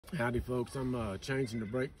Howdy folks, I'm changing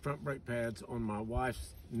the front brake pads on my wife's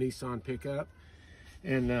Nissan pickup,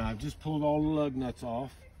 and I've just pulled all the lug nuts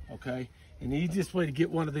off, okay? And the easiest way to get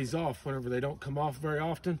one of these off whenever they don't come off very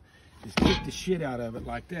often is kick the shit out of it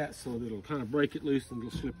like that, so that it'll kind of break it loose and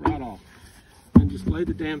it'll slip right off. And just lay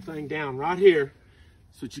the damn thing down right here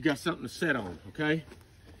so that you got something to set on, okay?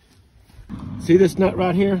 See this nut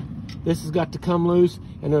right here? This has got to come loose,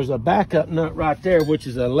 and there's a backup nut right there, which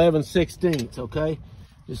is 11/16, okay?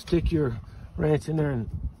 Just stick your wrench in there and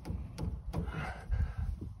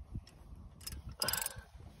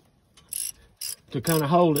to kind of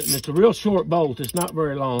hold it. And it's a real short bolt. It's not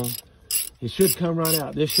very long. It should come right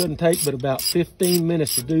out. This shouldn't take but about 15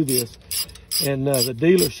 minutes to do this. And the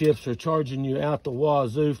dealerships are charging you out the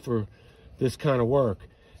wazoo for this kind of work.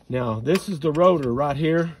 Now, this is the rotor right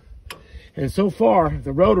here. And so far,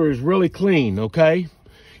 the rotor is really clean, okay?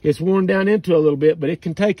 It's worn down into a little bit, but it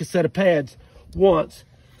can take a set of pads once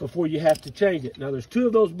before you have to change it. Now, there's two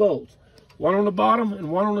of those bolts, one on the bottom and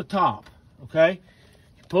one on the top, okay?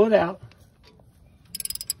 You pull it out.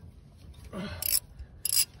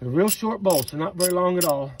 They're real short bolts. They're not very long at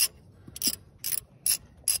all.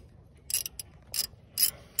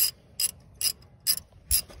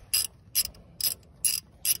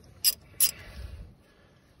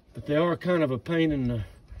 But they are kind of a pain in the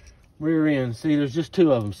rear end. See, there's just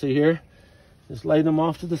two of them. See here? Just lay them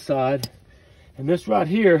off to the side. And this right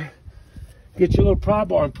here, get your little pry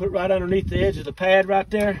bar and put it right underneath the edge of the pad right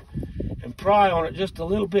there and pry on it just a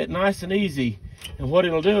little bit, nice and easy. And what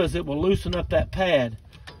it'll do is it will loosen up that pad,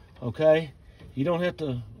 okay? You don't have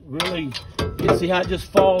to really, you see how it just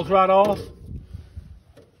falls right off?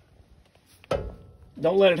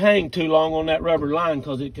 Don't let it hang too long on that rubber line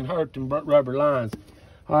because it can hurt them rubber lines.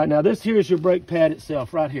 All right, now this here is your brake pad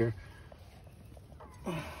itself right here.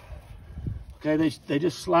 Okay, they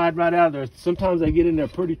just slide right out of there. Sometimes they get in there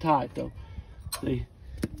pretty tight though. See,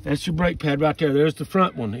 that's your brake pad right there. There's the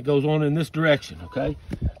front one. It goes on in this direction, okay?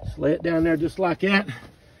 Just lay it down there just like that. And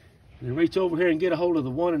then reach over here and get a hold of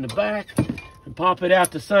the one in the back and pop it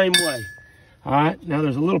out the same way. All right, now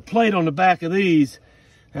there's a little plate on the back of these.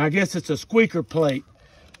 And I guess it's a squeaker plate.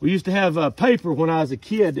 We used to have paper when I was a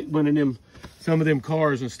kid that went in some of them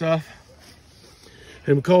cars and stuff.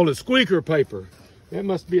 And we called it squeaker paper. That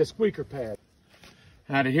must be a squeaker pad.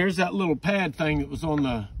 Now here's that little pad thing that was on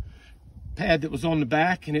the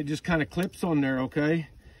back, and it just kind of clips on there, okay?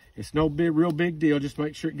 It's no real big deal. Just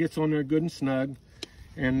make sure it gets on there good and snug,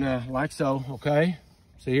 and like so, okay?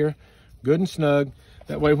 See here, good and snug.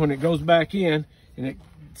 That way when it goes back in, and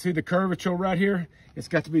see the curvature right here? It's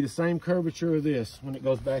got to be the same curvature of this when it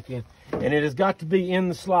goes back in. And it has got to be in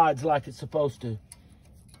the slides like it's supposed to.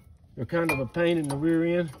 They're kind of a pain in the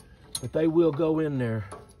rear end, but they will go in there.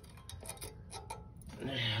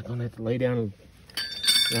 I'm gonna have to lay down and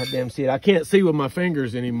goddamn see it. I can't see with my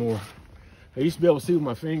fingers anymore. I used to be able to see with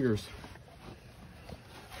my fingers.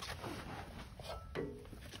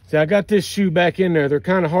 See, I got this shoe back in there. They're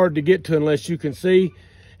kind of hard to get to unless you can see.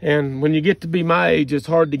 And when you get to be my age, it's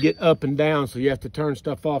hard to get up and down, so you have to turn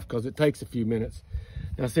stuff off because it takes a few minutes.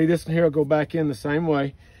 Now see, this one here will go back in the same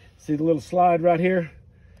way. See the little slide right here?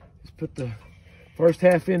 Just put the first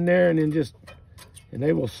half in there and then and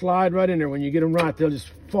they will slide right in there. When you get them right, they'll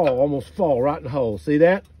just almost fall right in the hole. See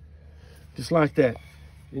that? Just like that.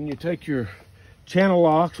 Then you take your channel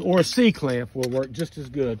locks, or a C-clamp will work just as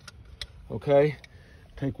good, okay?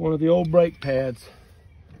 Take one of the old brake pads,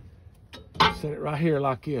 set it right here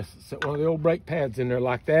like this. Set one of the old brake pads in there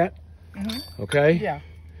like that, okay? Yeah.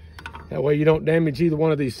 That way you don't damage either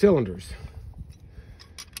one of these cylinders.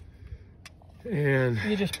 And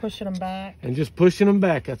you're just pushing them back? And just pushing them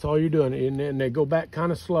back, that's all you're doing. And then they go back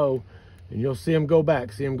kind of slow, and you'll see them go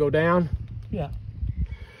back. See them go down? Yeah.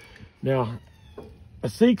 Now, a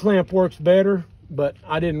C-clamp works better, but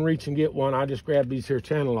I didn't reach and get one. I just grabbed these here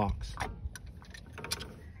channel locks.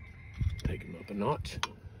 Take them up a notch.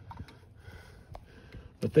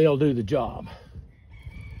 But they'll do the job.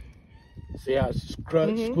 See how it's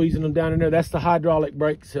squeezing them down in there? That's the hydraulic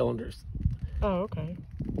brake cylinders. Oh, okay.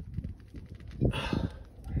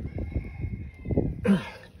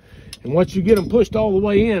 And once you get them pushed all the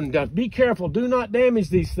way in, be careful. Do not damage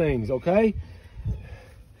these things, okay?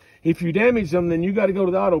 If you damage them, then you got to go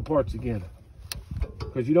to the auto parts again,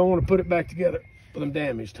 because you don't want to put it back together with them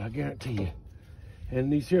damaged, I guarantee you.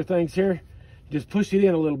 And these here things here, just push it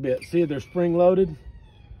in a little bit. See, they're spring loaded.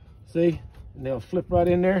 See? And they'll flip right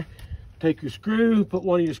in there. Take your screw, put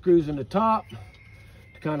one of your screws in the top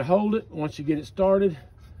to kind of hold it once you get it started.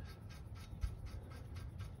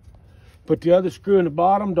 Put the other screw in the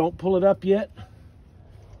bottom. Don't pull it up yet.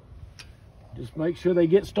 Just make sure they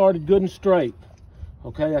get started good and straight.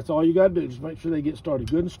 Okay, that's all you got to do. Just make sure they get started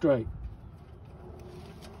good and straight.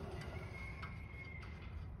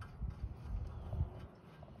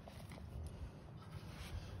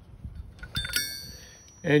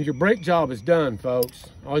 And your brake job is done, folks.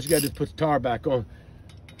 All you got to do is put the tire back on.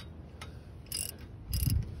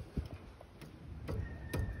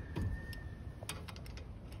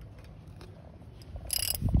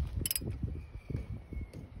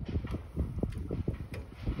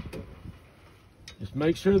 Just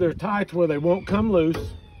make sure they're tight to where they won't come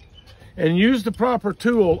loose. And use the proper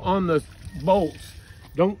tool on the bolts.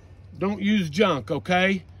 Don't use junk,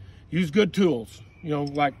 okay? Use good tools. You know,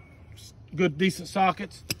 like good, decent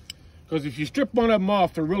sockets. Because if you strip one of them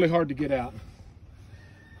off, they're really hard to get out.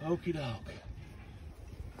 Okie doke.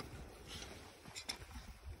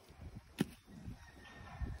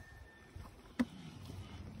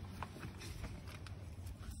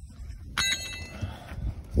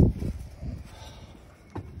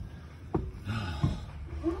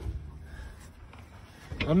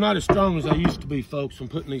 I'm not as strong as I used to be, folks, when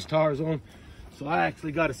putting these tires on. So I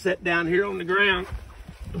actually got to sit down here on the ground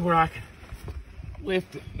where I can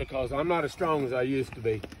lift it, because I'm not as strong as I used to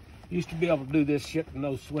be. Used to be able to do this shit with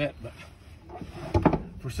no sweat, but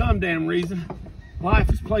for some damn reason, life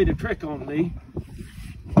has played a trick on me.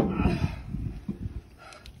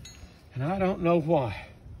 And I don't know why.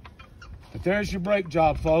 But there's your brake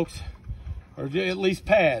job, folks, or at least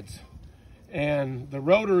pads. And the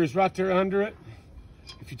rotor is right there under it.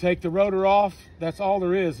 If you take the rotor off, that's all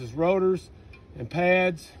there is rotors and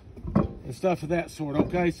pads and stuff of that sort,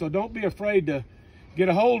 okay? So don't be afraid to get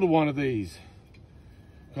a hold of one of these,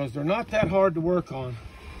 because they're not that hard to work on,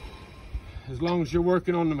 as long as you're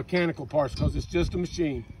working on the mechanical parts, because it's just a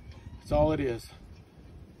machine. That's all it is.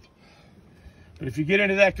 But if you get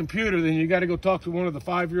into that computer, then you got to go talk to one of the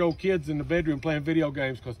 5-year-old kids in the bedroom playing video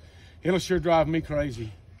games, because it'll sure drive me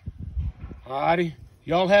crazy. Alrighty,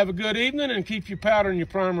 y'all have a good evening and keep your powder and your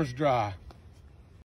primers dry.